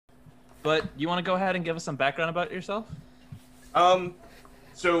But you want to go ahead and give us some background about yourself?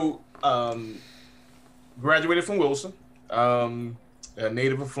 So graduated from Wilson, a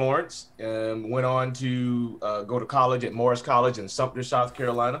native of Florence, went on to go to college at Morris College in Sumter, South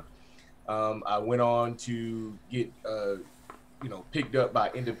Carolina. I went on to get, picked up by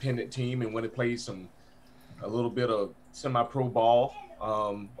independent team and went and played a little bit of semi-pro ball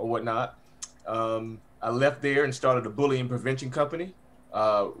or whatnot. I left there and started a bullying prevention company,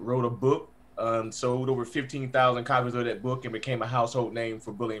 wrote a book, sold over 15,000 copies of that book and became a household name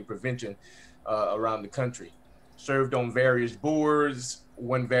for bullying prevention around the country. Served on various boards,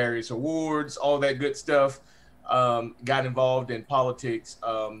 won various awards, all that good stuff. Got involved in politics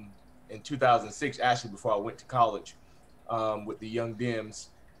in 2006, actually, before I went to college with the Young Dems.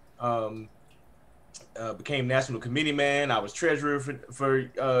 Became national committee man. I was treasurer for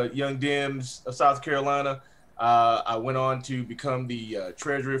Young Dems of South Carolina. I went on to become the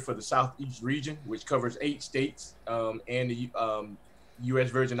treasurer for the Southeast region, which covers 8 states and the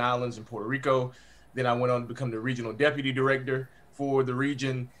U.S. Virgin Islands and Puerto Rico. Then I went on to become the regional deputy director for the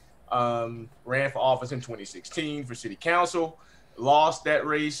region. Ran for office in 2016 for city council. Lost that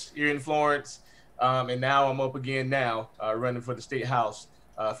race here in Florence. And now I'm up again now, running for the state house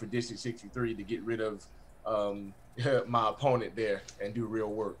for District 63 to get rid of my opponent there and do real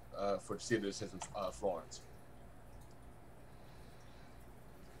work for the citizens of Florence.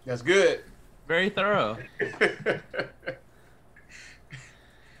 That's good. Very thorough.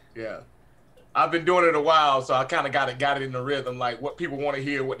 Yeah. I've been doing it a while, so I kind of got it in the rhythm, like what people want to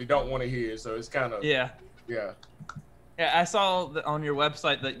hear, what they don't want to hear. So it's kind of, yeah. Yeah, I saw on your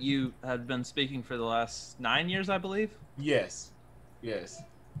website that you had been speaking for the last 9 years, I believe. Yes.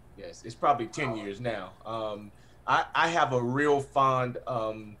 It's probably 10 years now. I have a real fond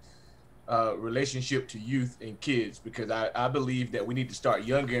relationship to youth and kids because I believe that we need to start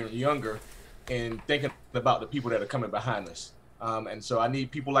younger and younger and thinking about the people that are coming behind us. And so I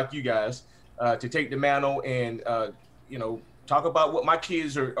need people like you guys to take the mantle and, talk about what my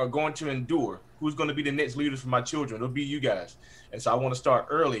kids are going to endure. Who's going to be the next leaders for my children? It'll be you guys. And so I want to start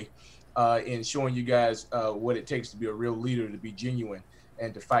early in showing you guys what it takes to be a real leader, to be genuine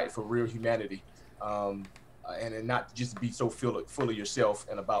and to fight for real humanity. And not just be so full of yourself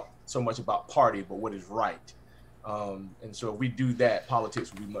and so much about party, but what is right. And so if we do that,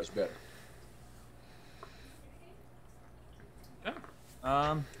 politics will be much better.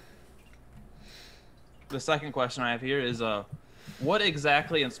 Okay. The second question I have here is, what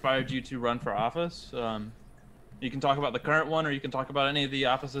exactly inspired you to run for office? You can talk about the current one, or you can talk about any of the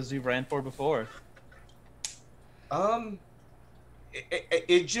offices you've ran for before.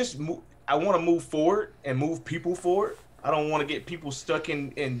 It just, I want to move forward and move people forward. I don't want to get people stuck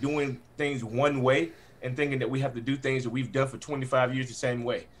in doing things one way and thinking that we have to do things that we've done for 25 years the same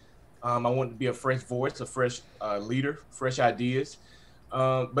way. I want to be a fresh voice, a fresh leader, fresh ideas.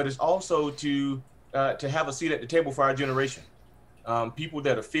 But it's also to have a seat at the table for our generation. People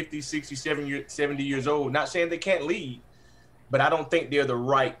that are 50, 60, 70 years old, not saying they can't lead, but I don't think they're the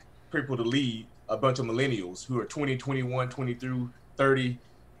right people to lead a bunch of millennials who are 20, 21, 20 through 30.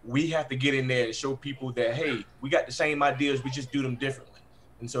 We have to get in there and show people that, hey, we got the same ideas, we just do them differently.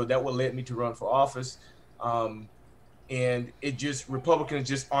 And so that what led me to run for office. And Republicans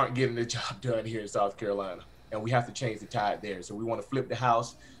just aren't getting the job done here in South Carolina. And we have to change the tide there. So we want to flip the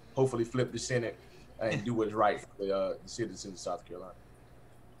House, hopefully flip the Senate, and do what's right for the citizens of South Carolina.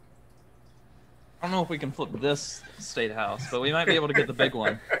 I don't know if we can flip this state house, but we might be able to get the big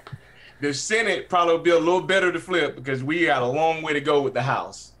one. The Senate probably will be a little better to flip because we got a long way to go with the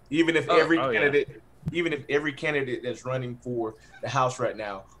House. Even if every candidate that's running for the House right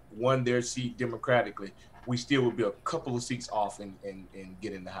now won their seat democratically, we still will be a couple of seats off and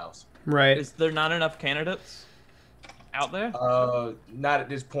get in the House. Right. Is there not enough candidates out there? Not at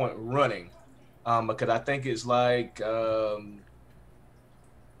this point running, because I think it's like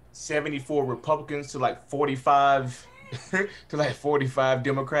 74 Republicans to like 45 to like 45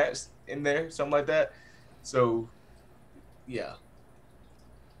 Democrats in there, something like that. So, yeah,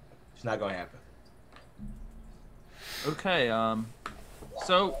 it's not gonna happen. Okay.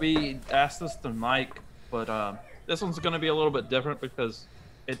 So we asked this to Mike, but this one's going to be a little bit different because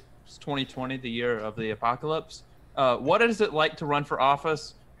it's 2020, the year of the apocalypse. What is it like to run for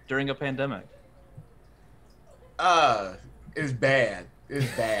office during a pandemic? It's bad.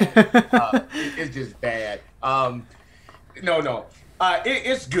 It's bad. It's just bad. No.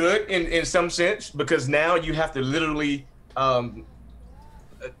 It's good in some sense because now you have to literally,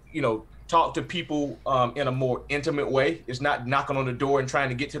 talk to people in a more intimate way. It's not knocking on the door and trying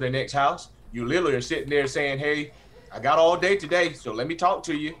to get to the next house. You literally are sitting there saying, hey, I got all day today, so let me talk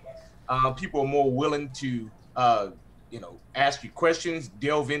to you. People are more willing to, ask you questions,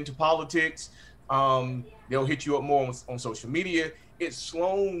 delve into politics. They'll hit you up more on social media. It's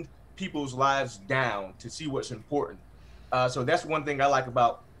slowing people's lives down to see what's important. So that's one thing I like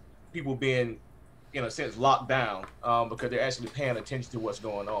about people being, in a sense, locked down, because they're actually paying attention to what's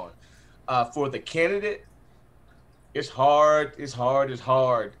going on. For the candidate, it's hard. It's hard. It's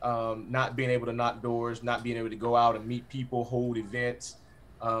hard. Not being able to knock doors, not being able to go out and meet people, hold events,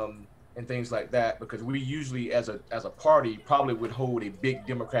 and things like that. Because we usually, as a party, probably would hold a big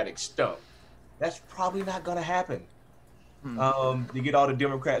Democratic stump. That's probably not going to happen. To get all the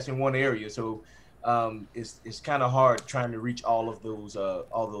Democrats in one area, so it's kind of hard trying to reach all of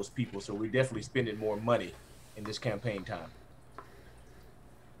those people. So we're definitely spending more money in this campaign time.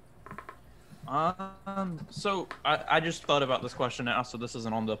 So I just thought about this question now, so this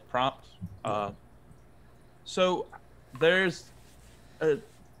isn't on the prompt. So there's,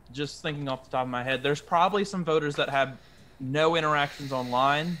 just thinking off the top of my head, there's probably some voters that have no interactions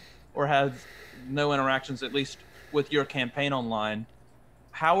online or have no interactions, at least with your campaign online.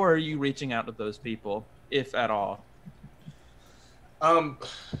 How are you reaching out to those people, if at all?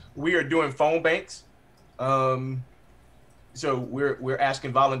 We are doing phone banks. So we're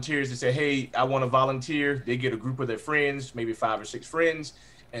asking volunteers to say, hey, I want to volunteer. They get a group of their friends, maybe 5 or 6 friends,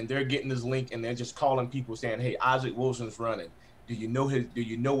 and they're getting this link and they're just calling people saying, hey, Isaac Wilson's running. Do you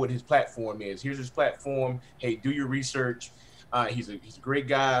know what his platform is? Here's his platform. Hey, do your research. He's a great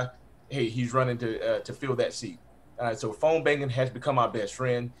guy. Hey, he's running to fill that seat. So phone banking has become our best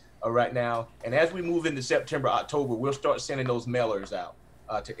friend right now. And as we move into September, October, we'll start sending those mailers out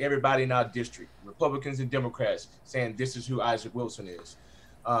to everybody in our district, Republicans and Democrats, saying this is who Isaac Wilson is.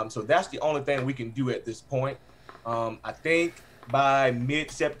 So that's the only thing we can do at this point. I think by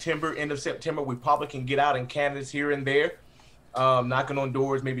mid-September, end of September, we probably can get out in canvass here and there, knocking on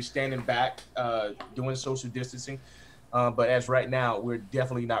doors, maybe standing back, doing social distancing. But as right now, we're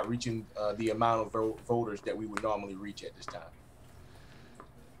definitely not reaching the amount of voters that we would normally reach at this time.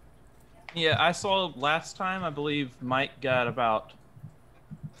 Yeah, I saw last time, I believe Mike got about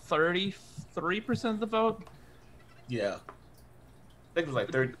 33% of the vote. Yeah. I think it was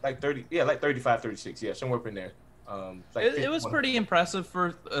like 30, yeah, like 35, 36, yeah, somewhere up in there. It was pretty impressive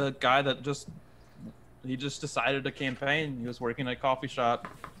for a guy that just decided to campaign. He was working at a coffee shop.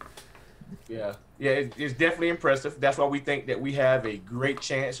 Yeah, it's definitely impressive. That's why we think that we have a great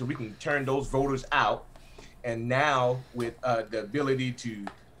chance so we can turn those voters out. And now with the ability to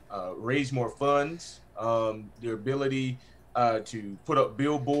raise more funds, the ability to put up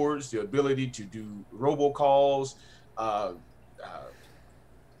billboards, the ability to do robocalls,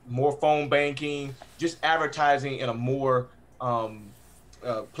 more phone banking, just advertising in a more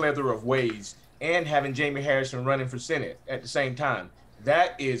plethora of ways, and having Jamie Harrison running for Senate at the same time.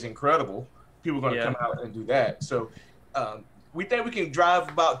 That is incredible. People are going to come out and do that. So we think we can drive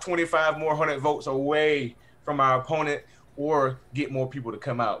about 25 more hundred votes away from our opponent or get more people to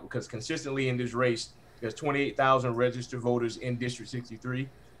come out, because consistently in this race, there's 28,000 registered voters in District 63,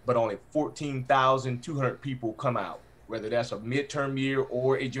 but only 14,200 people come out. Whether that's a midterm year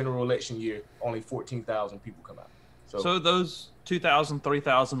or a general election year, only 14,000 people come out. So those 2,000,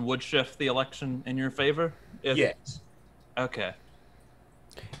 3,000 would shift the election in your favor? Yes. Okay.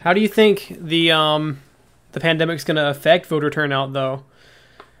 How do you think the pandemic's going to affect voter turnout, though?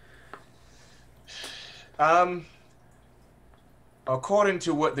 According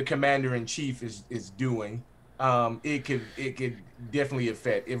to what the commander-in-chief is doing, it could definitely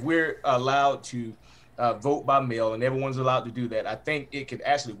affect. If we're allowed to vote by mail and everyone's allowed to do that, I think it could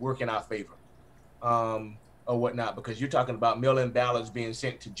actually work in our favor, or whatnot, because you're talking about mail-in ballots being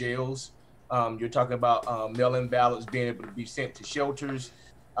sent to jails. You're talking about mail-in ballots being able to be sent to shelters.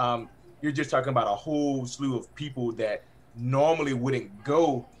 You're just talking about a whole slew of people that normally wouldn't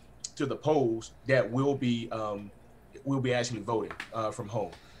go to the polls that will be actually voting from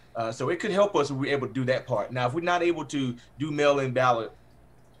home. So it could help us if we're able to do that part. Now, if we're not able to do mail-in ballot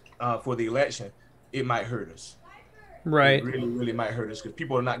for the election, it might hurt us. Right. It really, really might hurt us, because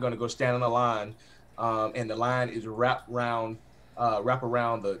people are not going to go stand on the line, and the line is wrap around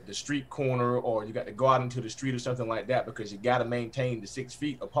the street corner, or you got to go out into the street or something like that, because you got to maintain the 6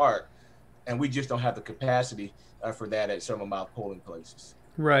 feet apart, and we just don't have the capacity for that at some of our polling places.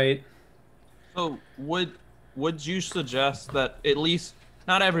 Right. So would you suggest that at least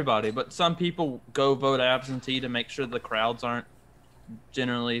not everybody, but some people go vote absentee to make sure the crowds aren't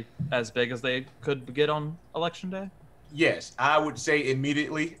generally as big as they could get on election day? Yes, I would say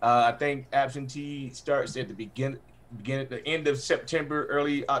immediately. I think absentee starts at the beginning. beginning at the end of September,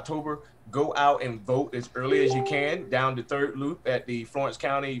 early October. Go out and vote as early as you can down the third loop at the Florence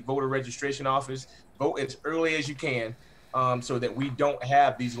County voter registration office. Vote as early as you can, so that we don't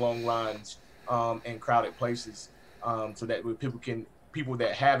have these long lines and crowded places, so that people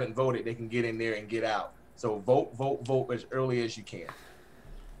that haven't voted, they can get in there and get out. So vote as early as you can.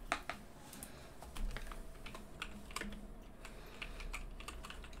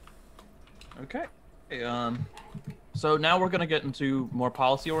 Okay. So now we're going to get into more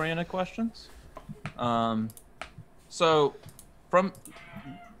policy-oriented questions. So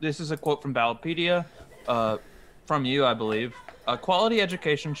this is a quote from Ballotpedia, from you, I believe. Quality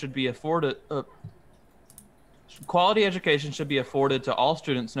education should be afforded. Quality education should be afforded to all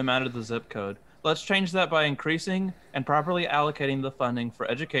students, no matter the zip code. Let's change that by increasing and properly allocating the funding for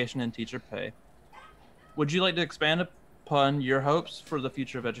education and teacher pay. Would you like to expand upon your hopes for the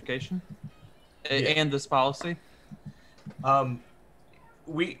future of education and this policy? Our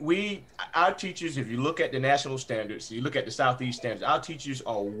teachers, if you look at the national standards, you look at the Southeast standards, our teachers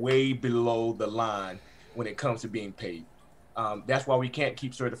are way below the line when it comes to being paid. That's why we can't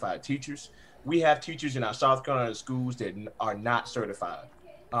keep certified teachers. We have teachers in our South Carolina schools that are not certified.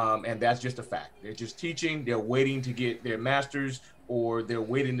 And that's just a fact. They're just teaching, they're waiting to get their master's, or they're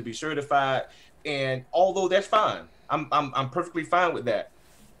waiting to be certified. And although that's fine, I'm perfectly fine with that.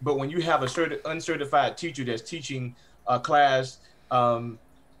 But when you have a uncertified teacher that's teaching a class, a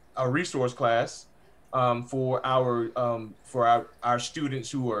resource class, for our students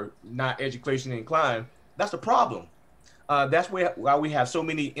who are not education inclined, that's a problem. That's why we have so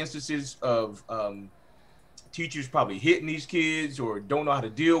many instances of teachers probably hitting these kids or don't know how to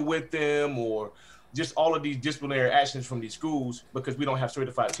deal with them, or just all of these disciplinary actions from these schools, because we don't have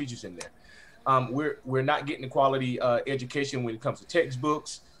certified teachers in there. We're not getting the quality education when it comes to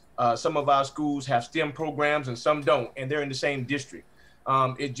textbooks. Some of our schools have STEM programs and some don't, and they're in the same district.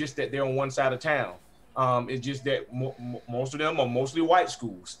 It's just that they're on one side of town. It's just that most of them are mostly white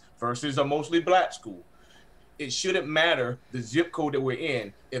schools versus a mostly black school. It shouldn't matter the zip code that we're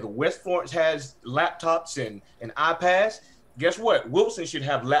in. If West Florence has laptops and iPads, guess what? Wilson should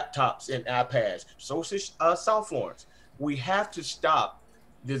have laptops and iPads. So should South Florence. We have to stop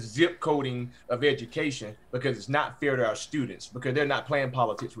the zip coding of education, because it's not fair to our students, because they're not playing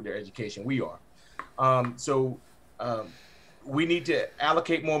politics with their education. We are. We need to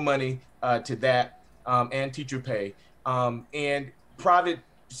allocate more money to that, and teacher pay. And private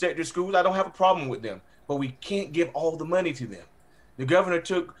sector schools, I don't have a problem with them, but we can't give all the money to them. The governor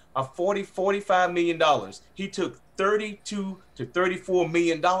took $45 million. He took $32 to $34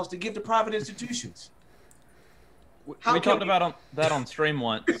 million to give to private institutions. We talked about that on stream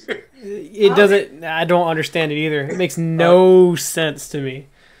once. It doesn't. I don't understand it either. It makes no sense to me.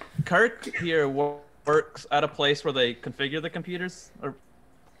 Kirk here works at a place where they configure the computers, or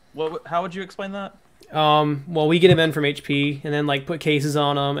what? How would you explain that? Well, we get them in from HP, and then like put cases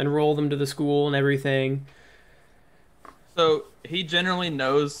on them and roll them to the school and everything. So he generally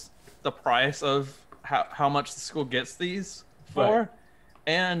knows the price of how much the school gets these for, Right.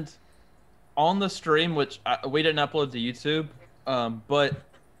 And on the stream, which we didn't upload to YouTube, but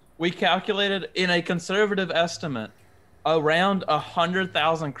we calculated in a conservative estimate, around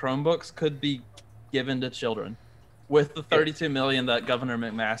 100,000 Chromebooks could be given to children, with the 32 million that Governor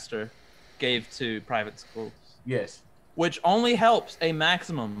McMaster gave to private schools. Yes. Which only helps a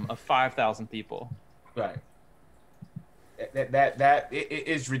maximum of 5,000 people. Right. That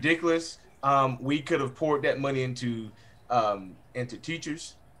is ridiculous. We could have poured that money into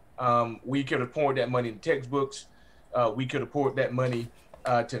teachers. We could have poured that money into textbooks. We could have poured that money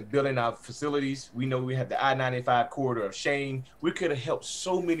to building our facilities. We know we have the I-95 corridor of shame. We could have helped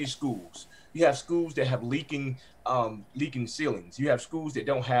so many schools. You have schools that have leaking ceilings. You have schools that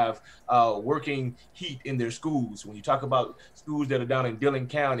don't have working heat in their schools. When you talk about schools that are down in Dillon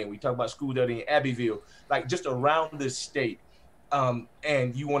County, we talk about schools that are in Abbeville, like just around the state,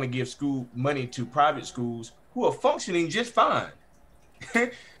 and you want to give school money to private schools who are functioning just fine.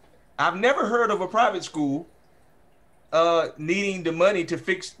 I've never heard of a private school needing the money to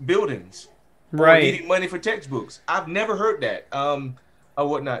fix buildings, Right. or needing money for textbooks. I've never heard that, or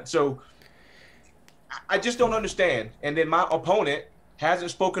whatnot. So I just don't understand. And then my opponent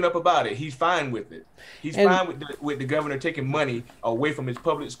hasn't spoken up about it. He's fine with it. He's fine with the governor taking money away from his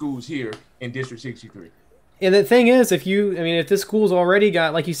public schools here in District 63. And the thing is, if this school's already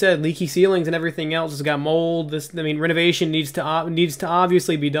got, like you said, leaky ceilings and everything else, it's got mold. Renovation needs to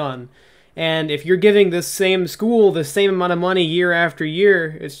obviously be done. And if you're giving this same school the same amount of money year after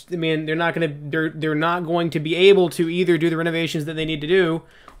year, they're not going to be able to either do the renovations that they need to do,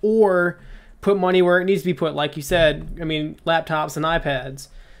 or put money where it needs to be put, like you said. I mean, laptops and iPads.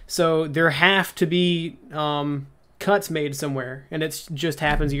 So there have to be cuts made somewhere, and it just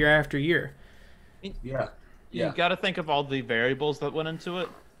happens year after year. Yeah. You got to think of all the variables that went into it.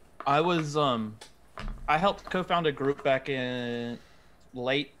 I helped co-found a group back in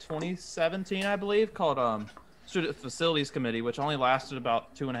late 2017, I believe, called Student Facilities Committee, which only lasted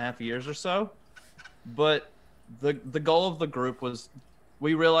about 2.5 years or so. But the goal of the group was,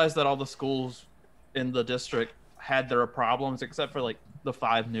 we realized that all the schools in the district had their problems, except for like the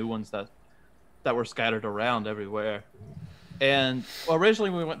 5 new ones that were scattered around everywhere. And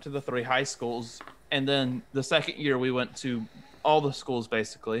originally we went to the 3 high schools, and then the second year we went to all the schools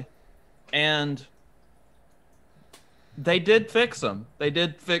basically. And they did fix them. They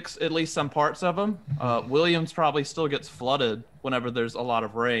did fix at least some parts of them. Williams probably still gets flooded whenever there's a lot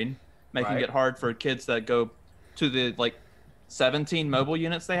of rain, making it hard for kids that go to the like 17 mobile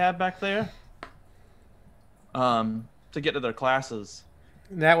units they have back there to get to their classes.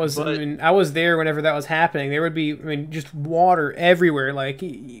 That was, I mean, I was there whenever that was happening. There would be, I mean, just water everywhere, like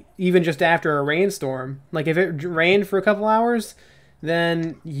even just after a rainstorm. Like if it rained for a couple hours,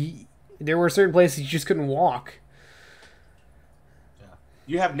 then there were certain places you just couldn't walk.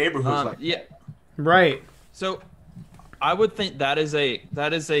 You have neighborhoods like yeah, right. So I would think that is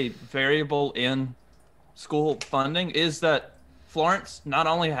a variable in school funding, is that Florence not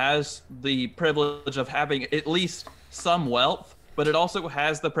only has the privilege of having at least some wealth, but it also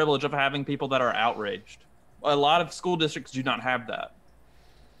has the privilege of having people that are outraged. A lot of school districts do not have that.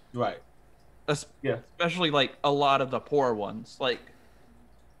 Right. Especially like a lot of the poor ones. Like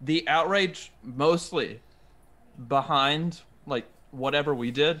the outrage mostly behind like whatever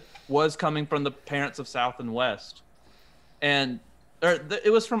we did was coming from the parents of South and West. And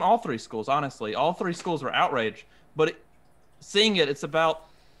it was from all 3 schools, honestly. All 3 schools were outraged. But seeing it, it's about,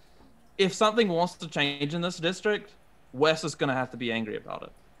 if something wants to change in this district, West is going to have to be angry about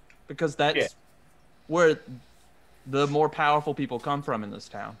it, because that's where the more powerful people come from in this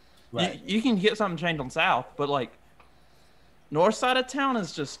town. Right. You can get something changed on South, but like north side of town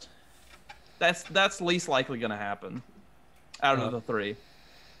is just, that's least likely going to happen out of the 3.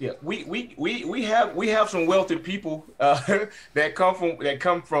 Yeah, we have some wealthy people that come from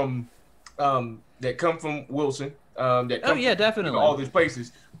Wilson. That come from, definitely, all these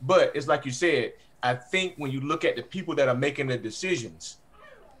places. But it's like you said. I think when you look at the people that are making the decisions,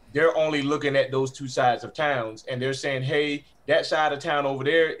 they're only looking at those 2 sides of towns, and they're saying, hey, that side of town over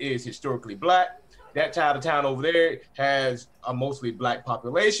there is historically black. That side of town over there has a mostly black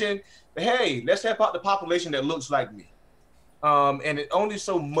population. But hey, let's help out the population that looks like me. And it's only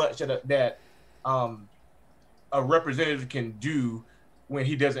so much that a representative can do when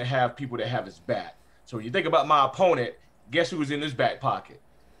he doesn't have people that have his back. So when you think about my opponent, guess who was in his back pocket?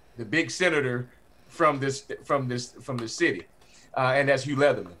 The big senator from this city, and that's Hugh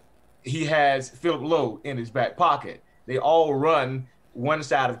Leatherman. He has Philip Lowe in his back pocket. They all run one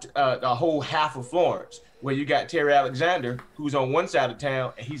side of the whole half of Florence, where you got Terry Alexander, who's on one side of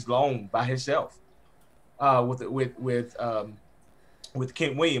town, and he's alone by himself, with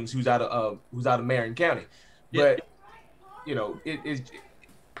Kent Williams, who's out of Marion County. But you know, it's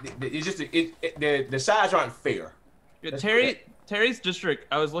just the sides aren't fair. Terry's district,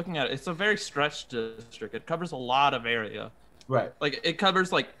 I was looking at it, it's a very stretched district. It covers a lot of area. Right. Like it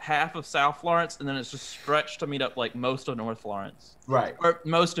covers like half of South Florence, and then it's just stretched to meet up like most of North Florence. Right. Or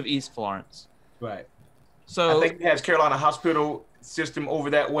most of East Florence. Right. So I think it has Carolina Hospital system over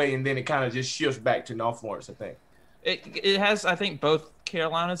that way, and then it kind of just shifts back to North Florence, I think. It has, I think, both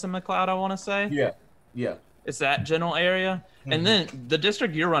Carolinas and McLeod, I want to say. Yeah. Yeah. It's that general area. Mm-hmm. And then the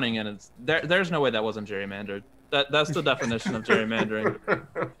district you're running in, there's no way that wasn't gerrymandered. That's the definition of gerrymandering.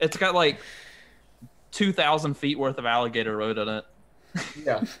 It's got like 2,000 feet worth of alligator road in it.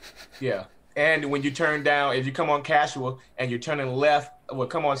 Yeah, yeah. And when you turn down, if you come on Cashua and you're turning left,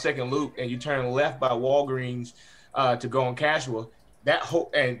 come on Second Loop and you turn left by Walgreens to go on Cashua, that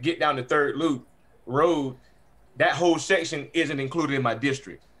whole and get down the Third Loop road, that whole section isn't included in my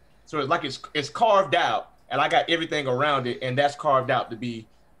district. So it's like it's carved out, and I got everything around it, and that's carved out to be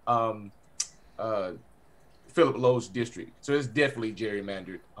Philip Lowe's district. So it's definitely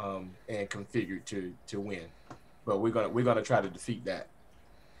gerrymandered and configured to win. But we're gonna try to defeat that.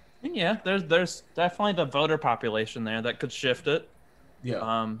 Yeah, there's definitely the voter population there that could shift it.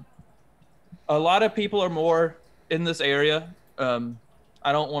 Yeah. A lot of people are more in this area.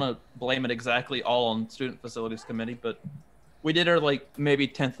 I don't want to blame it exactly all on Student Facilities Committee, but we did our like maybe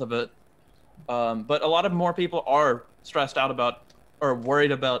 1/10 of it. But a lot of more people are stressed out about or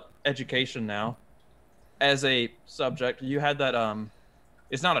worried about education now as a subject. You had that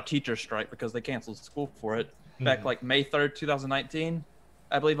it's not a teacher strike because they canceled school for it. Back like May 3rd, 2019,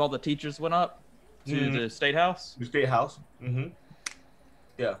 I believe all the teachers went up to the state house. The state house.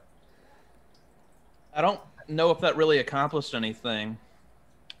 Yeah. I don't know if that really accomplished anything.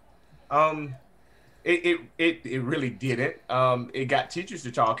 It really didn't. It got teachers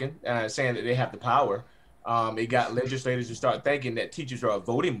to talking, saying that they have the power. It got legislators to start thinking that teachers are a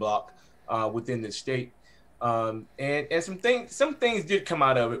voting bloc within the state. And some things did come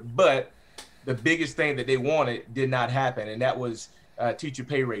out of it, but the biggest thing that they wanted did not happen, and that was teacher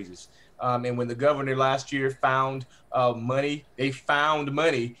pay raises. And when the governor last year found money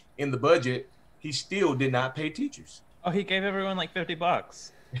in the budget, he still did not pay teachers. Oh, he gave everyone like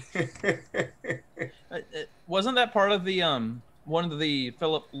 $50. Wasn't that part of the one of the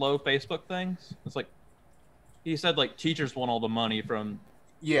Philip Lowe Facebook things? It's like he said like teachers want all the money from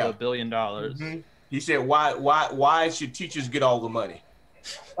the $1 billion. He said, why should teachers get all the money?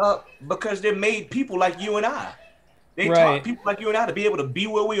 Because they made people like you and I. They taught people like you and I to be able to be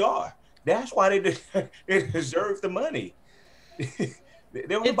where we are. That's why they deserve the money. They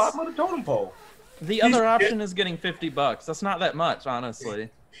were the bottom of the totem pole. The other option is getting $50. That's not that much, honestly.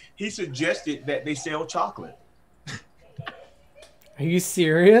 He suggested that they sell chocolate. Are you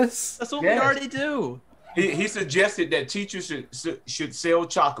serious? That's what we already do. He suggested that teachers should sell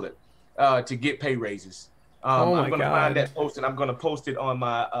chocolate to get pay raises. Oh my I'm gonna God. find that post and I'm gonna post it on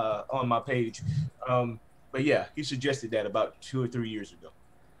my page. But yeah, he suggested that about 2 or 3 years ago.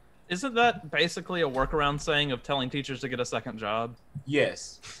 Isn't that basically a workaround saying of telling teachers to get a second job?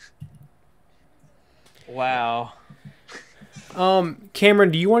 Yes. Wow.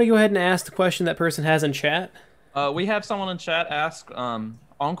 Cameron, do you want to go ahead and ask the question that person has in chat? We have someone in chat ask, on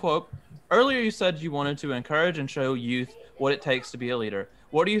quote, earlier you said you wanted to encourage and show youth what it takes to be a leader.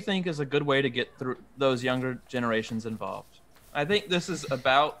 What do you think is a good way to get through those younger generations involved? I think this is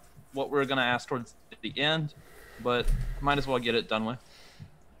about what we're going to ask towards the end, but might as well get it done with.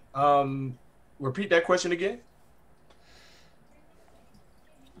 Repeat that question again.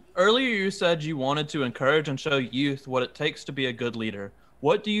 Earlier you said you wanted to encourage and show youth what it takes to be a good leader.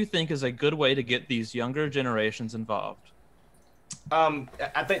 What do you think is a good way to get these younger generations involved?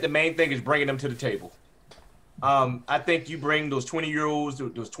 I think the main thing is bringing them to the table. I think you bring those 20-year-olds,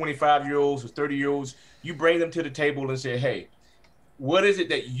 those 25-year-olds, those 30-year-olds, you bring them to the table and say, hey, what is it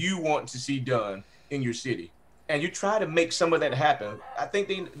that you want to see done in your city? And you try to make some of that happen. I think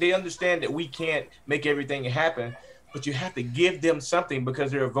they understand that we can't make everything happen, but you have to give them something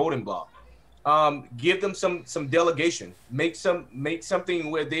because they're a voting bloc. Give them some delegation. Make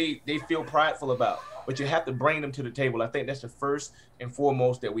something where they feel prideful about. But you have to bring them to the table. I think that's the first and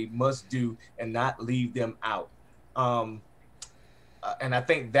foremost that we must do and not leave them out. And I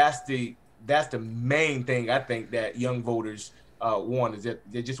think that's the main thing I think that young voters want, is that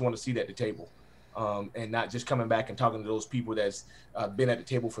they just want to see that at the table. And not just coming back and talking to those people that's been at the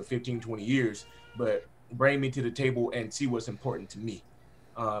table for 15, 20 years, but bring me to the table and see what's important to me.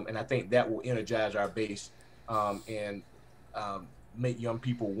 And I think that will energize our base and make young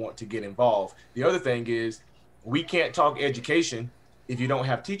people want to get involved. The other thing is we can't talk education if you don't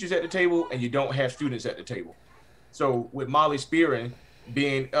have teachers at the table and you don't have students at the table. So with Molly Spearing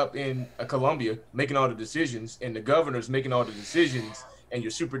being up in Columbia, making all the decisions, and the governors making all the decisions, and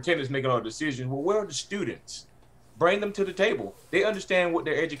your superintendents making all the decisions, well, where are the students? Bring them to the table. They understand what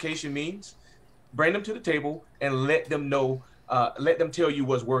their education means. Bring them to the table and let them know, let them tell you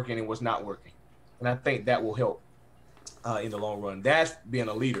what's working and what's not working. And I think that will help in the long run. That's being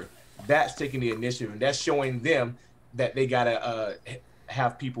a leader. That's taking the initiative, and that's showing them that they gotta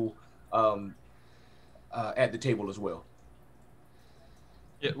have people at the table as well.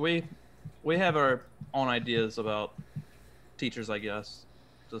 Yeah, we have our own ideas about teachers, I guess.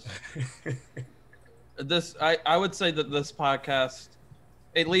 Just I would say that this podcast,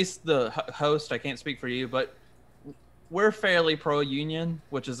 at least the host, I can't speak for you, but we're fairly pro-union,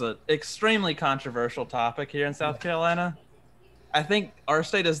 which is an extremely controversial topic here in South Carolina. I think our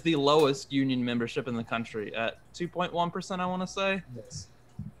state is the lowest union membership in the country at 2.1%, I want to say. Yes.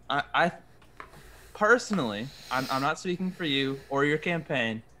 I personally, I'm not speaking for you or your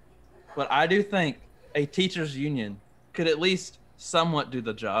campaign, but I do think a teachers union could at least somewhat do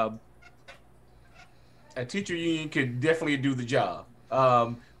the job. A teacher union could definitely do the job.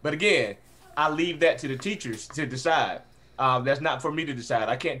 But again, I leave that to the teachers to decide. That's not for me to decide.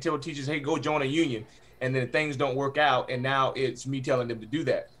 I can't tell teachers, hey, go join a union, and then things don't work out, and now it's me telling them to do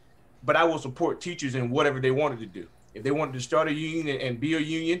that. But I will support teachers in whatever they wanted to do. If they wanted to start a union and be a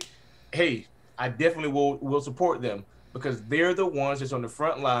union, hey, I definitely will support them, because they're the ones that's on the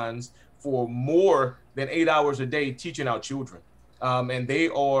front lines for more than 8 hours a day teaching our children. And they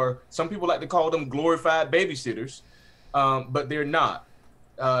are, some people like to call them glorified babysitters, but they're not.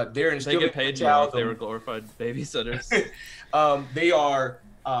 They're They instilling get paid more if they were glorified babysitters. They are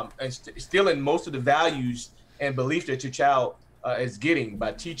instilling most of the values and beliefs that your child is getting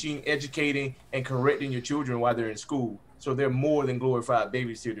by teaching, educating, and correcting your children while they're in school. So they're more than glorified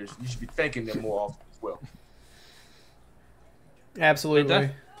babysitters. You should be thanking them more often as well. Absolutely.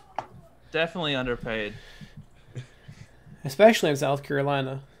 Definitely underpaid. Especially in South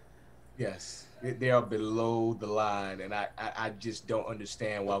Carolina. Yes, they are below the line, and I just don't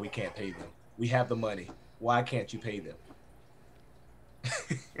understand why we can't pay them. We have the money. Why can't you pay them?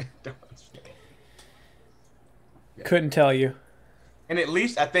 Don't understand. Yeah. Couldn't tell you. And at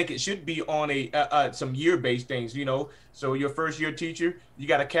least I think it should be on a some year-based things, you know. So your first year teacher, you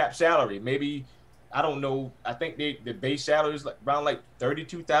got a cap salary. Maybe, I don't know. I think the base salary is around like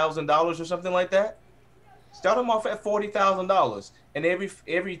 $32,000 or something like that. Start them off at $40,000, and every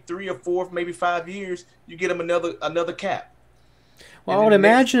 3 or 4, maybe 5 years, you get them another cap. Well, I would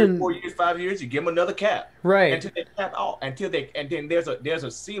imagine 4 years, 5 years, you give them another cap, right? Until they cap out, and then there's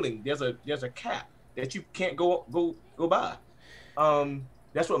a ceiling, there's a cap that you can't go by.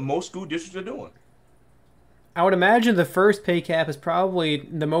 That's what most school districts are doing. I would imagine the first pay cap is probably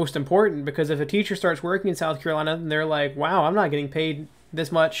the most important, because if a teacher starts working in South Carolina and they're like, wow, I'm not getting paid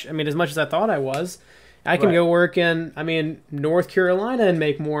this much, I mean, as much as I thought I was, I can go work in, North Carolina and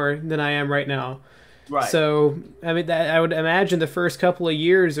make more than I am right now. Right. So, I would imagine the first couple of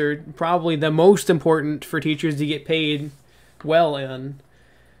years are probably the most important for teachers to get paid well in.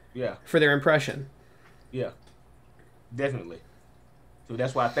 Yeah. For their impression. Yeah. Definitely. So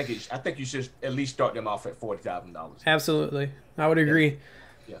that's why I think you should at least start them off at $40,000. Absolutely. I would agree.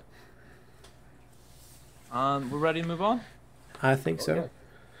 Yeah. We're ready to move on? I think so.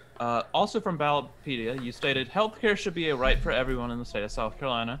 Also from Ballotpedia, you stated, healthcare should be a right for everyone in the state of South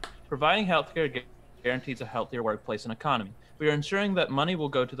Carolina. Providing healthcare guarantees a healthier workplace and economy. We are ensuring that money will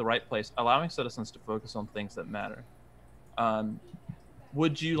go to the right place, allowing citizens to focus on things that matter.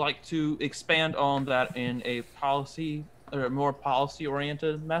 Would you like to expand on that in a policy or a more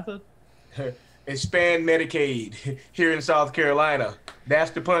policy-oriented method? Expand Medicaid here in South Carolina. That's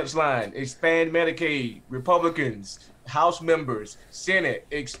the punchline. Expand Medicaid. Republicans, House members, Senate,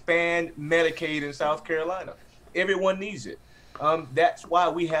 expand Medicaid in South Carolina. Everyone needs it. That's why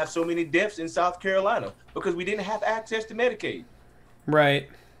we have so many deaths in South Carolina, because we didn't have access to Medicaid. Right.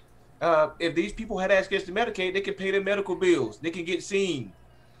 If these people had access to Medicaid, they could pay their medical bills. They can get seen.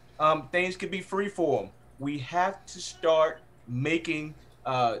 Things could be free for them. We have to start making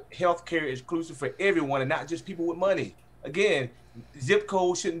healthcare exclusive for everyone and not just people with money. Again, zip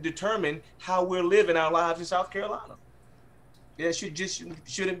code shouldn't determine how we're living our lives in South Carolina. That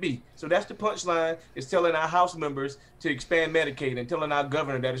shouldn't be. So that's the punchline, is telling our House members to expand Medicaid and telling our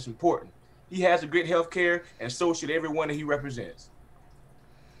governor that it's important. He has a great health care, and so should everyone that he represents.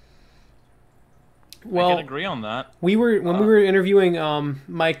 Well, I can agree on that. When we were interviewing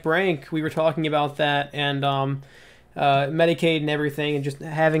Mike Brank, we were talking about that, and Medicaid and everything, and just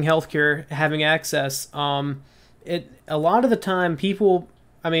having healthcare, having access. A lot of the time, people,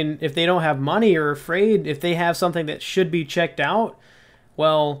 if they don't have money or afraid, if they have something that should be checked out,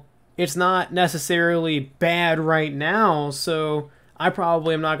 well, it's not necessarily bad right now, so I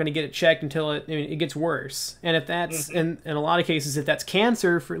probably am not going to get it checked until it gets worse. And if that's, in a lot of cases, if that's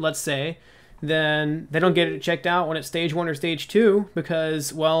cancer, for let's say, then they don't get it checked out when it's stage 1 or stage 2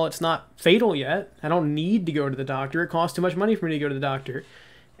 because, well, it's not fatal yet. I don't need to go to the doctor. It costs too much money for me to go to the doctor.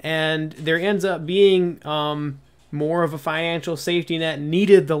 And there ends up being more of a financial safety net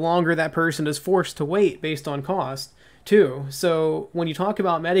needed the longer that person is forced to wait based on cost, too. So when you talk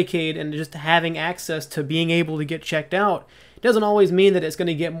about Medicaid and just having access to being able to get checked out, it doesn't always mean that it's going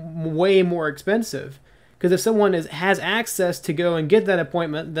to get way more expensive. Because if someone has access to go and get that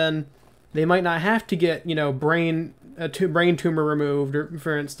appointment, then they might not have to get, brain tumor removed, or,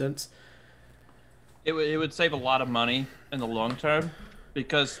 for instance. It would save a lot of money in the long term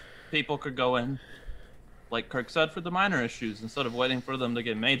because people could go in, like Kirk said, for the minor issues instead of waiting for them to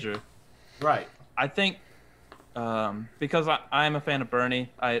get major. Right. I think because I'm a fan of Bernie,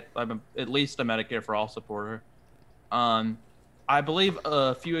 I'm at least a Medicare for All supporter. I believe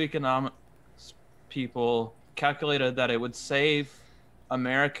a few economics people calculated that it would save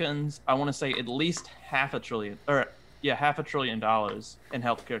Americans, I want to say at least $500 billion in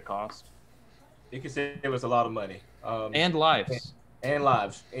healthcare costs. It can save us a lot of money. And lives. And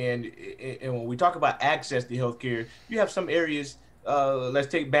lives. And when we talk about access to healthcare, you have some areas, let's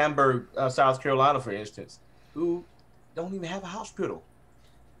take Bamberg, South Carolina, for instance, who don't even have a hospital.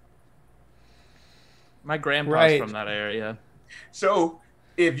 My grandpa's from that area. So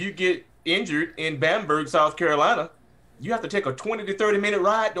if you get injured in Bamberg, South Carolina, you have to take a 20 to 30-minute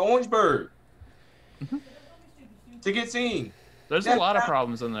ride to Orangeburg to get seen. There's a That's lot of not,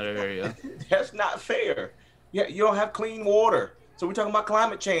 problems in that area. that's not fair. Yeah, you don't have clean water. So we're talking about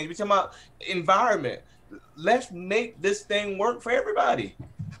climate change. We're talking about environment. Let's make this thing work for everybody.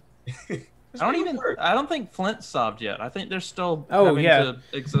 I don't think Flint's solved yet. I think they're still Oh, having yeah. to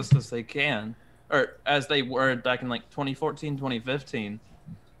exist as they can, or as they were back in like 2014, 2015.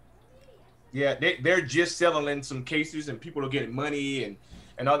 Yeah, they're just settling some cases and people are getting money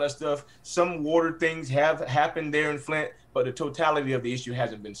and all that stuff. Some water things have happened there in Flint, but the totality of the issue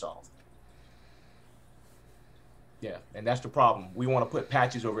hasn't been solved. Yeah, and that's the problem. We want to put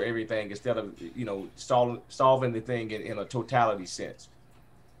patches over everything instead of, you know, solving the thing in a totality sense.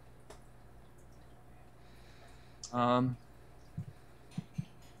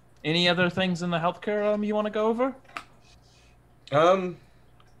 Any other things in the healthcare you want to go over?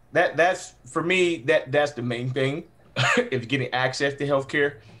 That's for me, that's the main thing. Is getting access to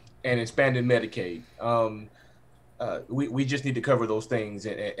healthcare and expanding Medicaid. We just need to cover those things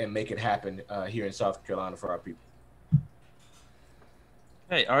and make it happen here in South Carolina for our people.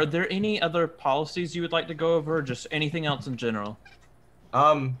 Hey, are there any other policies you would like to go over, or just anything else in general?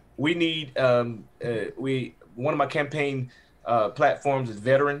 We need one of my campaign platforms is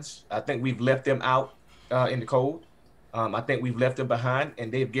veterans. I think we've left them out in the cold. I think we've left them behind,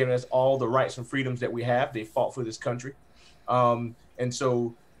 and they've given us all the rights and freedoms that we have. They fought for this country, and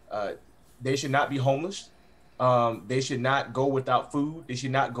so they should not be homeless. They should not go without food. They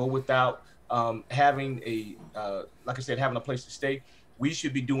should not go without having like I said, having a place to stay. We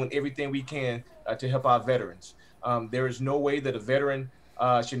should be doing everything we can to help our veterans. There is no way that a veteran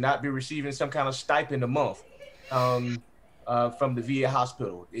should not be receiving some kind of stipend a month from the VA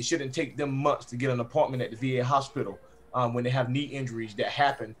hospital. It shouldn't take them months to get an appointment at the VA hospital when they have knee injuries that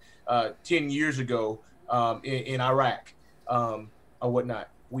happened 10 years ago in Iraq or whatnot.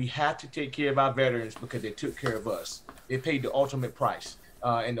 We have to take care of our veterans because they took care of us. They paid the ultimate price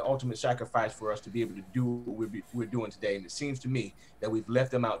and the ultimate sacrifice for us to be able to do what we're doing today. And it seems to me that we've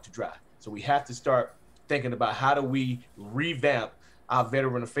left them out to dry. So we have to start thinking about how do we revamp our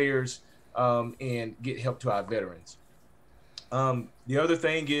veteran affairs and get help to our veterans. The other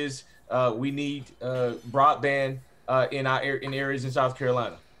thing is we need broadband in areas in South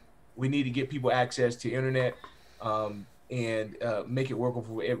Carolina. We need to get people access to internet and make it workable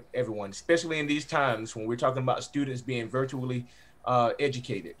for everyone, especially in these times when we're talking about students being virtually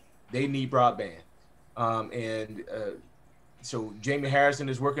educated. They need broadband. So Jamie Harrison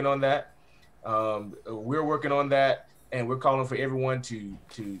is working on that. We're working on that, and we're calling for everyone to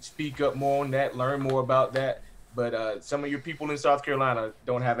speak up more on that, learn more about that. But some of your people in South Carolina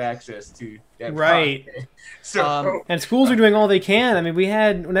don't have access to that. Right. So and schools are doing all they can. I mean, we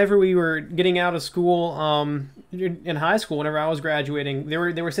had, whenever we were getting out of school, in high school, whenever I was graduating, they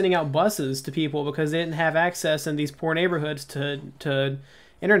were sending out buses to people because they didn't have access in these poor neighborhoods to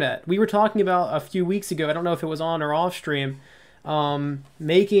internet. We were talking about a few weeks ago, I don't know if it was on or off stream,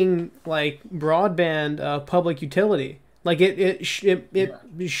 making like broadband a public utility. Like it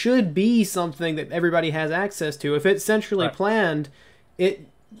should be something that everybody has access to. If it's centrally planned, it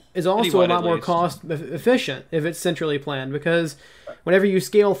is also a lot more cost efficient if it's centrally planned, because whenever you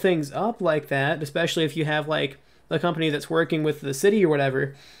scale things up like that, especially if you have like a company that's working with the city or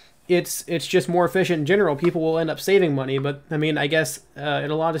whatever, it's just more efficient in general. People will end up saving money. But I mean, I guess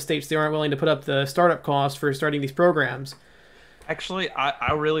in a lot of states they aren't willing to put up the startup cost for starting these programs. Actually,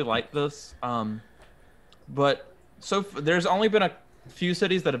 I really like this, but there's only been a few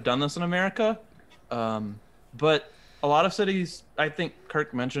cities that have done this in America, but a lot of cities, I think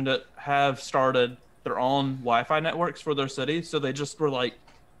Kirk mentioned it, have started their own Wi-Fi networks for their cities. So they just were like,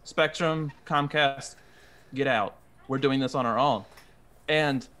 Spectrum, Comcast, get out. We're doing this on our own.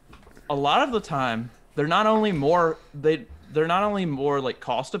 And a lot of the time, they're not only more like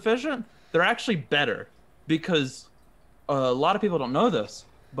cost efficient, they're actually better, because a lot of people don't know this,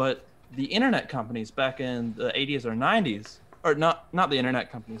 but the internet companies back in the 80s or 90s, or not the internet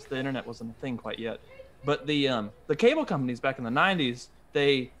companies, the internet wasn't a thing quite yet, but the cable companies back in the 90s,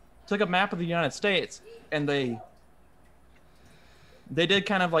 they took a map of the United States and they did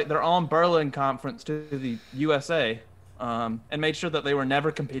kind of like their own Berlin conference to the USA, and made sure that they were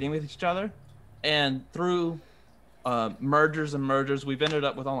never competing with each other. And through mergers and mergers, we've ended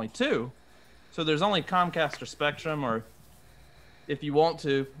up with only two. So there's only Comcast or Spectrum, or if you want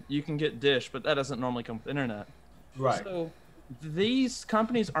to, you can get Dish, but that doesn't normally come with internet. Right. So these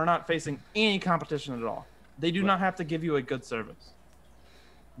companies are not facing any competition at all. They do not have to give you a good service.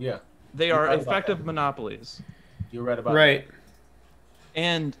 Yeah. They are effective monopolies. You're right about that.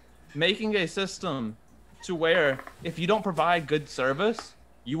 and making a system to where if you don't provide good service,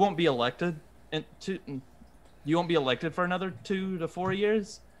 you won't be elected you won't be elected for another 2 to 4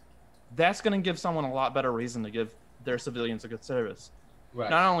 years. That's going to give someone a lot better reason to give their civilians a good service. Right.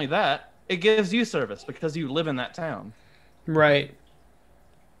 Not only that, it gives you service because you live in that town. Right.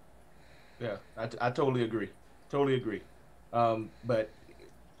 Yeah, I totally agree. Totally agree. But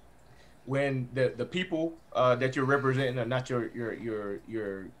when the people that you're representing are not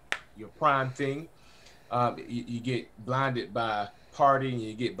your prime thing, you get blinded by party, and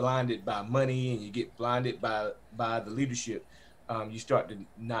you get blinded by money, and you get blinded by the leadership. You start to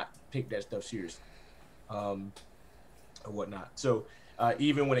not take that stuff seriously, or whatnot. So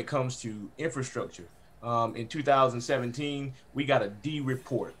even when it comes to infrastructure, in 2017, we got a D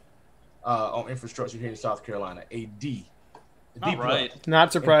report on infrastructure here in South Carolina. A D. All right.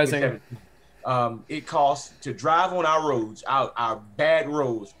 Not surprising. It costs to drive on our roads, our bad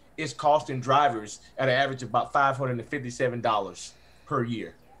roads. It's costing drivers at an average of about $557 per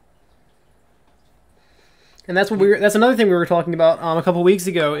year. And that's that's another thing we were talking about a couple weeks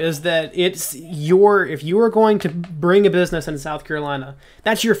ago, is that if you are going to bring a business into South Carolina,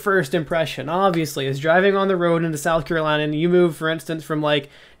 that's your first impression, obviously, is driving on the road into South Carolina, and you move, for instance, from like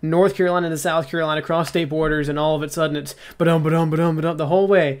North Carolina to South Carolina, cross state borders, and all of a sudden it's ba-dum, ba-dum, ba-dum, ba-dum, the whole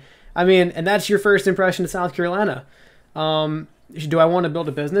way. I mean, and that's your first impression of South Carolina. Do I want to build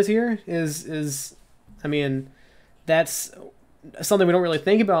a business here? I mean, that's something we don't really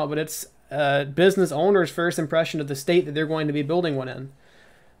think about, but it's business owner's first impression of the state that they're going to be building one in.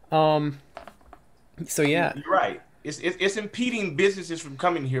 So yeah, you're right. It's impeding businesses from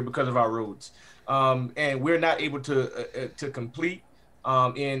coming here because of our roads, and we're not able to complete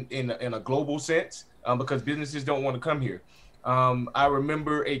in a global sense because businesses don't want to come here. I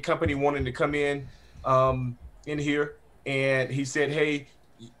remember a company wanting to come in here, and he said, "Hey,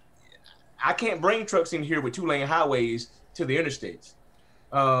 I can't bring trucks in here with 2-lane highways to the interstates."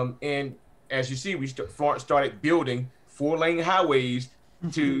 And as you see, we started building 4-lane highways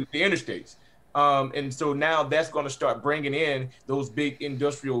to the interstates. And so now that's going to start bringing in those big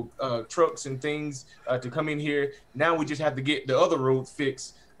industrial trucks and things to come in here. Now we just have to get the other roads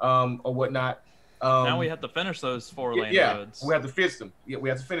fixed or whatnot. Now we have to finish those 4-lane roads. We have to fix them. Yeah, we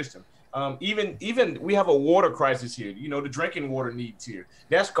have to finish them. Even we have a water crisis here. You know, the drinking water needs here.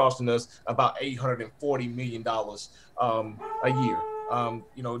 That's costing us about $840 million a year.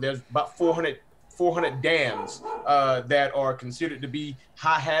 You know, there's about 400 dams that are considered to be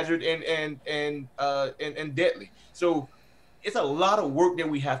high hazard and deadly. So it's a lot of work that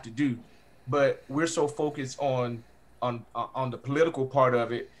we have to do, but we're so focused on the political part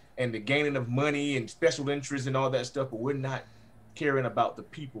of it and the gaining of money and special interests and all that stuff, but we're not caring about the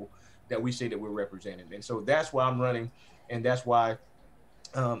people that we say that we're representing. And so that's why I'm running, and that's why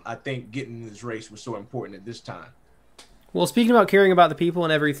I think getting in this race was so important at this time. Well, speaking about caring about the people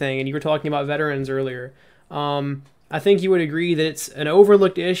and everything, and you were talking about veterans earlier, I think you would agree that it's an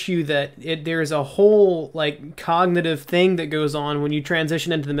overlooked issue that there's a whole like cognitive thing that goes on when you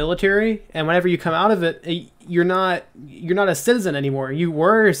transition into the military, and whenever you come out of it, you're not a citizen anymore. You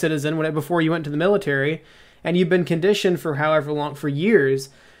were a citizen before you went to the military, and you've been conditioned for however long, for years,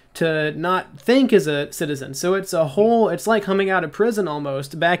 to not think as a citizen. So it's like coming out of prison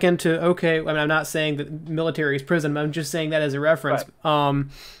almost, back into, okay, I mean, I'm not saying that military is prison, but I'm just saying that as a reference. Right.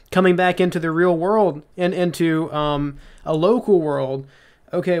 Coming back into the real world and into a local world.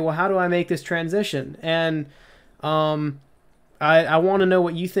 Okay, well, how do I make this transition? And I want to know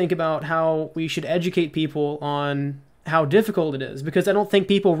what you think about how we should educate people on how difficult it is, because I don't think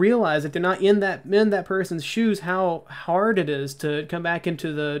people realize that they're not in that person's shoes, how hard it is to come back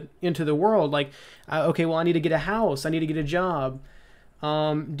into the world. Like, okay, well, I need to get a house, I need to get a job.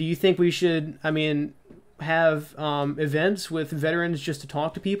 Do you think we should, I mean, have events with veterans just to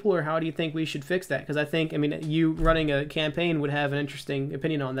talk to people, or how do you think we should fix that? Because I think, I mean, you running a campaign would have an interesting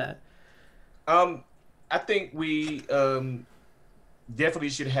opinion on that. I think we definitely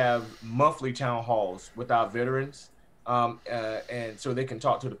should have monthly town halls with our veterans. And so they can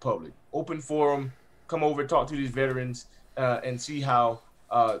talk to the public. Open forum, come over, talk to these veterans, and see how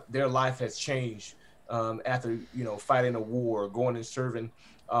their life has changed after, you know, fighting a war, or going and serving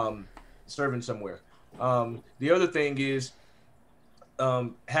somewhere. The other thing is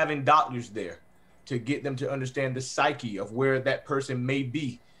having doctors there to get them to understand the psyche of where that person may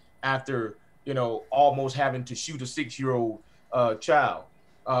be after, you know, almost having to shoot a 6-year-old child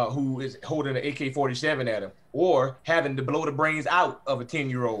who is holding an AK-47 at him, or having to blow the brains out of a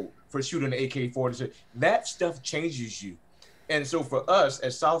 10-year-old for shooting an AK-47. That stuff changes you. And so for us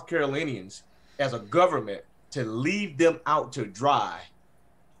as South Carolinians, as a government, to leave them out to dry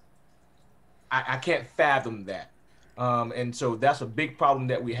I can't fathom that. And so that's a big problem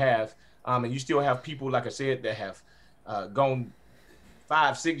that we have. And you still have people, like I said, that have gone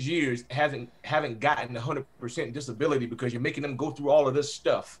 5-6 years haven't gotten 100% disability because you're making them go through all of this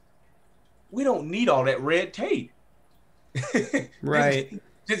stuff. We don't need all that red tape. Right.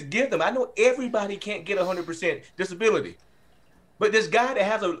 Just give them. I know everybody can't get 100% disability, but this guy that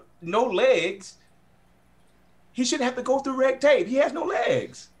has no legs, he shouldn't have to go through red tape. He has no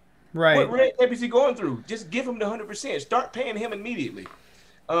legs. Right. What red tape is he going through? Just give him the 100%. Start paying him immediately.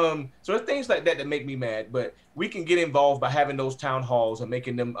 So it's things like that that make me mad. But we can get involved by having those town halls and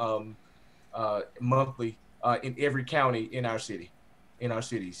making them monthly in every county in our city, in our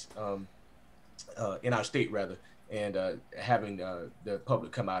cities, in our state rather, and having the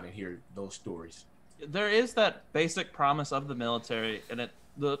public come out and hear those stories. There is that basic promise of the military, and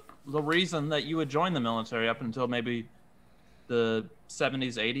the reason that you would join the military up until maybe the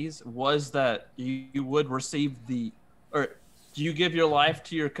 70s, 80s was that you would receive you give your life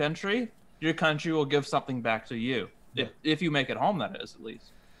to your country will give something back to you. Yeah. If you make it home, that is, at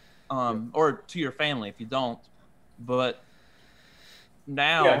least. Or to your family if you don't. But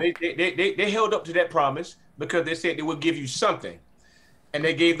now... Yeah, they held up to that promise because they said they would give you something. And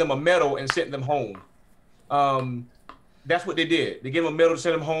they gave them a medal and sent them home. That's what they did. They gave them a medal to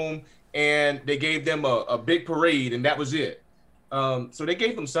send them home, and they gave them a big parade, and that was it. So they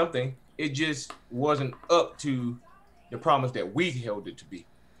gave them something. It just wasn't up to the promise that we held it to be.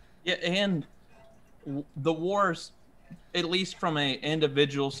 Yeah, and the wars, at least from an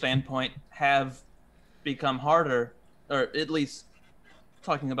individual standpoint, have become harder, or at least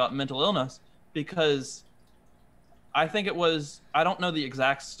talking about mental illness, because I think it was, I don't know the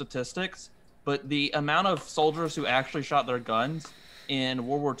exact statistics, but the amount of soldiers who actually shot their guns in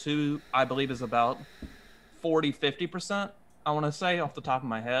World War II, I believe, is about 40-50%, I want to say, off the top of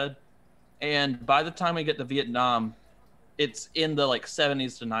my head. And by the time we get to Vietnam, it's in the like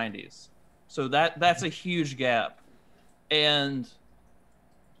 70s to 90s. So that's a huge gap. And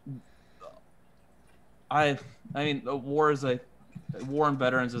I mean, war and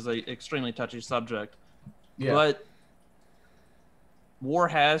veterans is a extremely touchy subject. Yeah. But war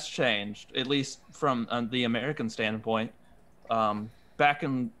has changed, at least from the American standpoint. Back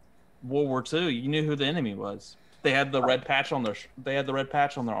in World War II, you knew who the enemy was. They had the red patch on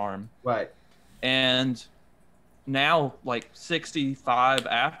their arm. Right. And now, like 65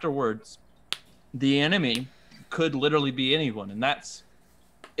 afterwards, the enemy could literally be anyone, and that's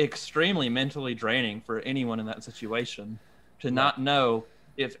extremely mentally draining for anyone in that situation to not know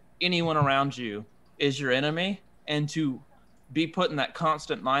if anyone around you is your enemy, and to be put in that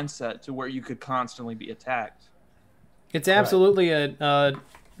constant mindset to where you could constantly be attacked. It's absolutely a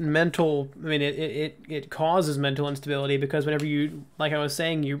mental, I mean, it causes mental instability, because whenever you, like I was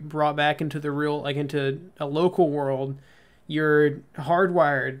saying, you brought back into the real, like into a local world, you're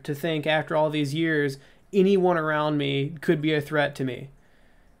hardwired to think after all these years, anyone around me could be a threat to me.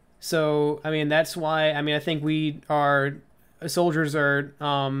 So, I mean, that's why, I mean, I think soldiers are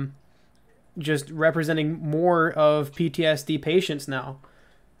just representing more of PTSD patients now,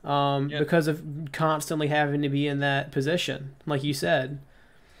 because of constantly having to be in that position, like you said.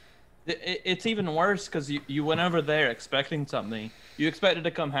 It's even worse because you went over there expecting something. You expected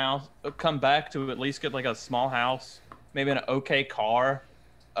to come back to at least get like a small house, maybe an okay car,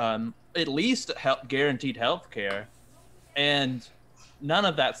 at least guaranteed health care, and none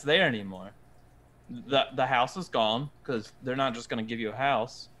of that's there anymore. The house is gone because they're not just going to give you a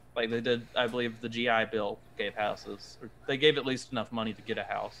house like they did. I believe the GI Bill gave houses, or they gave at least enough money to get a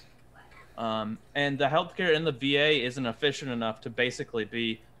house. And the healthcare in the VA isn't efficient enough to basically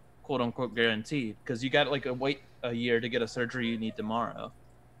be quote unquote guaranteed, because you got like wait a year to get a surgery you need tomorrow.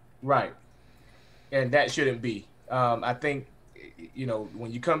 Right. And that shouldn't be. I think, you know,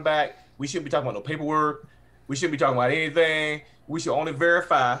 when you come back, we shouldn't be talking about no paperwork. We shouldn't be talking about anything. We should only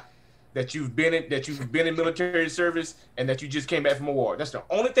verify that you've been in military service and that you just came back from a war. That's the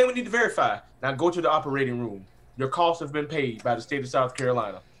only thing we need to verify. Now go to the operating room. Your costs have been paid by the state of South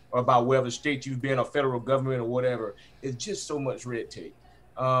Carolina, or by whatever state you've been, or federal government, or whatever. It's just so much red tape.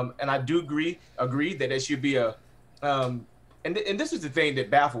 And I do agree that there should be a, and this is the thing that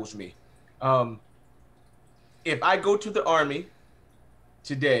baffles me. If I go to the Army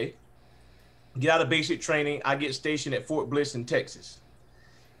today, get out of basic training, I get stationed at Fort Bliss in Texas.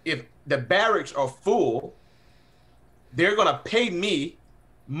 If the barracks are full, they're gonna pay me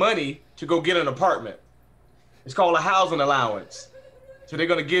money to go get an apartment. It's called a housing allowance. So they're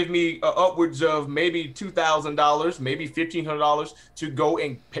gonna give me upwards of maybe $2,000, maybe $1,500 to go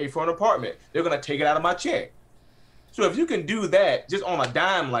and pay for an apartment. They're gonna take it out of my check. So if you can do that just on a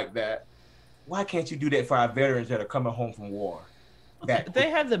dime like that, why can't you do that for our veterans that are coming home from war? They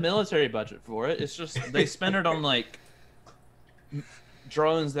have the military budget for it. It's just they spend it on like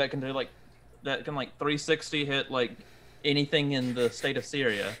drones that can do like 360 hit like anything in the state of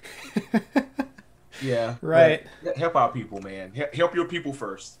Syria. Yeah, Right. Help our people, man. Help your people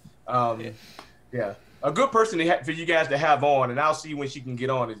first. Yeah. A good person for you guys to have on, and I'll see when she can get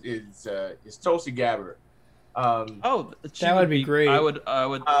on. Is Tulsi Gabbard. That would be great. I would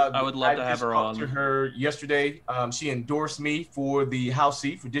love to have her on. I talked to her yesterday. She endorsed me for the House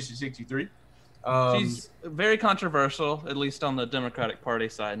seat for District 63. She's very controversial, at least on the Democratic Party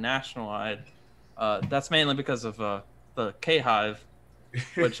side, national-wide. That's mainly because of the K-Hive,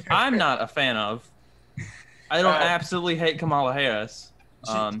 which I'm not a fan of. I don't absolutely hate Kamala Harris.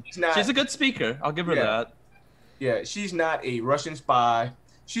 She's a good speaker. I'll give her that. Yeah, she's not a Russian spy.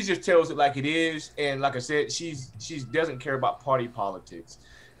 She just tells it like it is, and like I said, she doesn't care about party politics.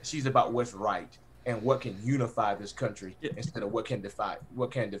 She's about what's right and what can unify this country instead of what can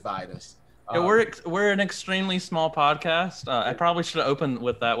divide us. Yeah, we're an extremely small podcast. I probably should have opened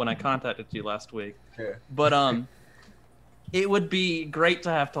with that when I contacted you last week. Yeah. But it would be great to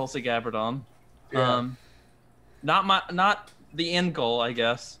have Tulsi Gabbard on. Yeah. Not the end goal, I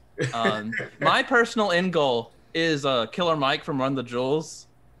guess. My personal end goal is Killer Mike from Run the Jewels,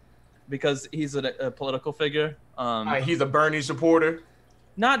 because he's a political figure. He's a Bernie supporter.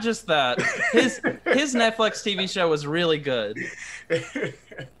 Not just that. His Netflix TV show was really good.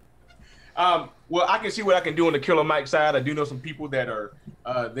 Well, I can see what I can do on the Killer Mike side. I do know some people that are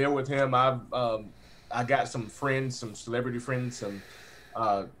there with him. I got some friends, some celebrity friends, some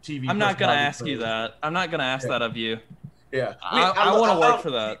TV. I'm not gonna ask you that. I'm not gonna ask that of you. Yeah, I want to work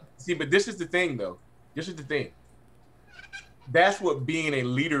for that. See, but this is the thing, though. This is the thing. That's what being a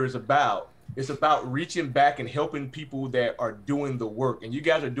leader is about. It's about reaching back and helping people that are doing the work. And you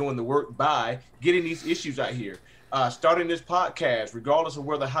guys are doing the work by getting these issues out here. Starting this podcast, regardless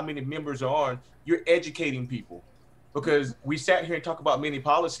of how many members are on, you're educating people. Because we sat here and talked about many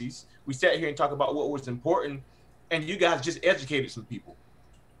policies. We sat here and talked about what was important. And you guys just educated some people.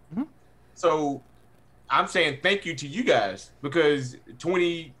 Mm-hmm. So I'm saying thank you to you guys, because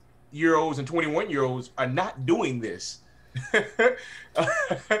 20-year-olds and 21-year-olds are not doing this.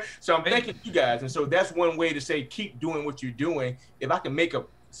 So I'm thanking you guys. And so that's one way to say keep doing what you're doing. If I can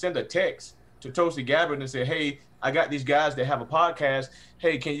send a text to Tulsi Gabbard and say, hey, I got these guys that have a podcast.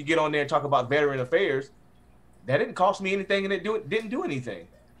 Hey, can you get on there and talk about veteran affairs? That didn't cost me anything, and it didn't do anything.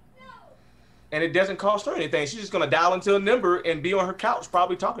 And it doesn't cost her anything. She's just going to dial into a number and be on her couch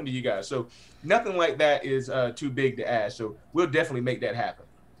probably talking to you guys. So nothing like that is too big to ask. So we'll definitely make that happen.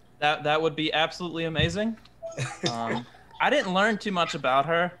 That would be absolutely amazing. I didn't learn too much about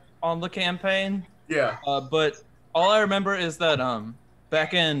her on the campaign. Yeah. But all I remember is that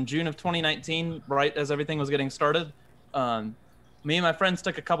back in June of 2019, right as everything was getting started, me and my friends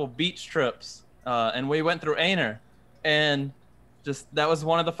took a couple beach trips, and we went through Aner, and that was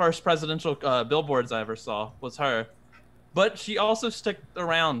one of the first presidential billboards I ever saw was her. But she also stuck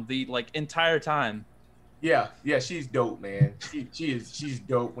around the entire time. Yeah, she's dope, man. She's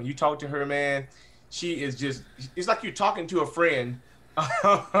dope. When you talk to her, man, she is it's like you're talking to a friend.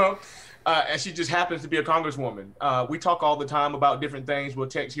 And she just happens to be a congresswoman. We talk all the time about different things. We'll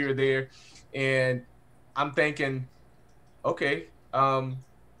text here or there. And I'm thinking, okay, are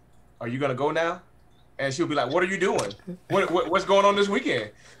you going to go now? And she'll be like, what are you doing? What's going on this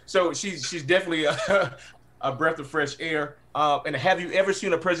weekend? So she's definitely a breath of fresh air. And have you ever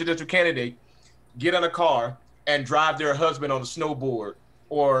seen a presidential candidate get in a car and drive their husband on a snowboard,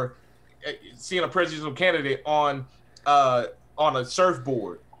 or seeing a presidential candidate on a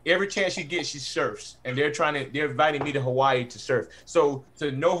surfboard? Every chance she gets, she surfs, and they're inviting me to Hawaii to surf. So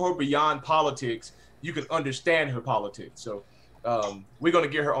to know her beyond politics, you can understand her politics. So we're gonna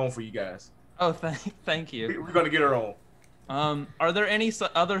get her on for you guys. Oh, thank you. We're gonna get her on. Are there any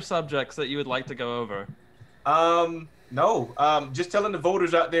other subjects that you would like to go over? No. Just telling the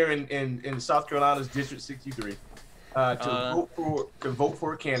voters out there in South Carolina's District 63 to vote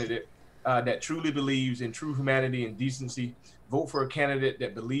for a candidate that truly believes in true humanity and decency. Vote for a candidate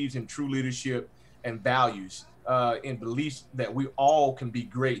that believes in true leadership and values, and beliefs that we all can be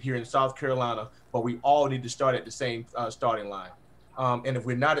great here in South Carolina, but we all need to start at the same starting line. And if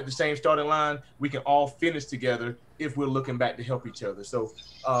we're not at the same starting line, we can all finish together if we're looking back to help each other. So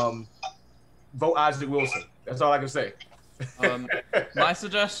vote Isaac Wilson. That's all I can say. My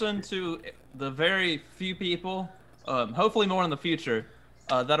suggestion to the very few people, hopefully more in the future,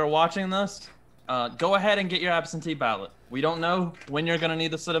 that are watching this, go ahead and get your absentee ballot. We don't know when you're going to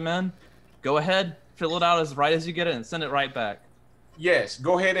need to sit them in. Go ahead, fill it out as right as you get it, and send it right back. Yes,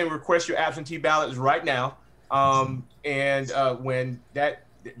 go ahead and request your absentee ballots right now. When that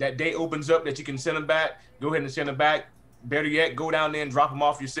day opens up that you can send them back, go ahead and send them back. Better yet, go down there and drop them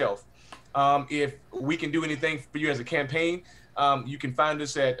off yourself. If we can do anything for you as a campaign, you can find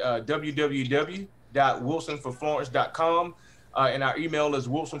us at www.wilsonforflorence.com, and our email is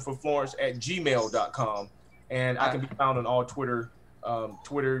wilsonforflorence@gmail.com. And I can be found on all Twitter,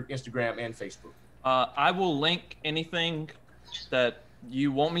 Instagram, and Facebook. I will link anything that you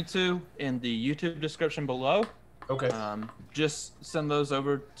want me to in the YouTube description below. Okay. Just send those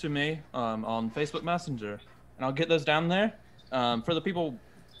over to me on Facebook Messenger, and I'll get those down there. For the people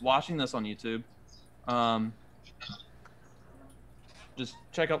watching this on YouTube, just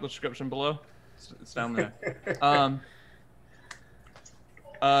check out the description below. It's down there.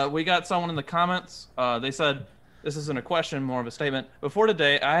 We got someone in the comments. They said, this isn't a question, more of a statement. Before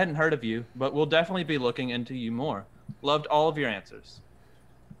today, I hadn't heard of you, but we'll definitely be looking into you more. Loved all of your answers.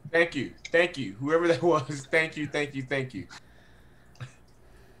 Thank you. Thank you. Whoever that was, thank you, thank you, thank you.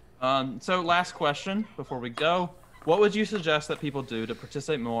 So last question before we go. What would you suggest that people do to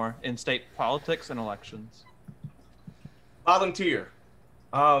participate more in state politics and elections? Volunteer.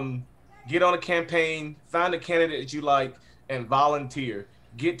 Get on a campaign, find a candidate that you like, and volunteer.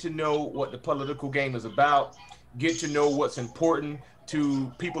 Get to know what the political game is about. Get to know what's important to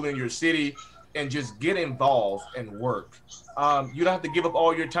people in your city, and just get involved and work. You don't have to give up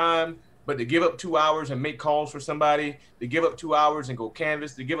all your time, but to give up 2 hours and make calls for somebody, to give up 2 hours and go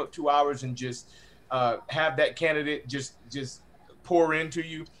canvass, to give up 2 hours and just have that candidate just pour into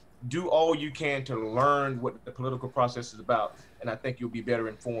you. Do all you can to learn what the political process is about, and I think you'll be better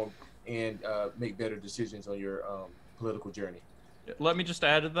informed and make better decisions on your political journey. Let me just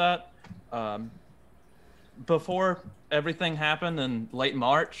add to that. Before everything happened in late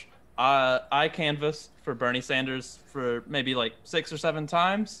March, I canvassed for Bernie Sanders for maybe like 6 or 7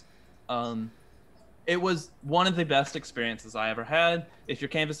 times. It was one of the best experiences I ever had. If you're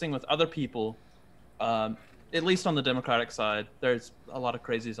canvassing with other people, at least on the Democratic side, there's a lot of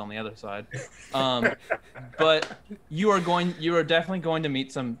crazies on the other side. But you are definitely going to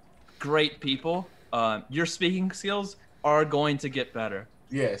meet some great people. Your speaking skills are going to get better.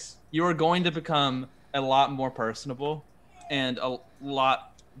 Yes. You are going to become a lot more personable and a lot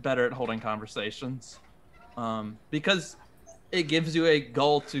better at holding conversations, because it gives you a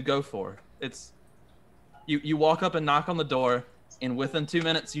goal to go for. It's you walk up and knock on the door, and within 2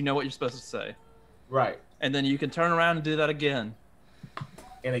 minutes you know what you're supposed to say. Right. And then you can turn around and do that again.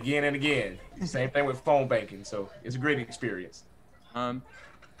 And again and again. Same thing with phone banking. So it's a great experience. I'll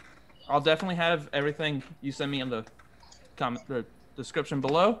definitely have everything you send me in the description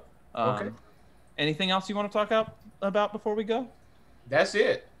below. Okay. Anything else you want to talk about before we go? That's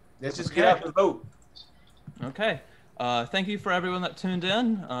it. Let's just get out the vote. Okay. Thank you for everyone that tuned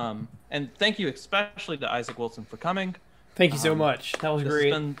in. And thank you especially to Isaac Wilson for coming. Thank you so much. That was great.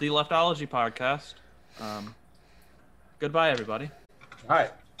 This has been the Leftology podcast. Goodbye, everybody. All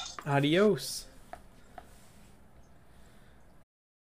right. Adios.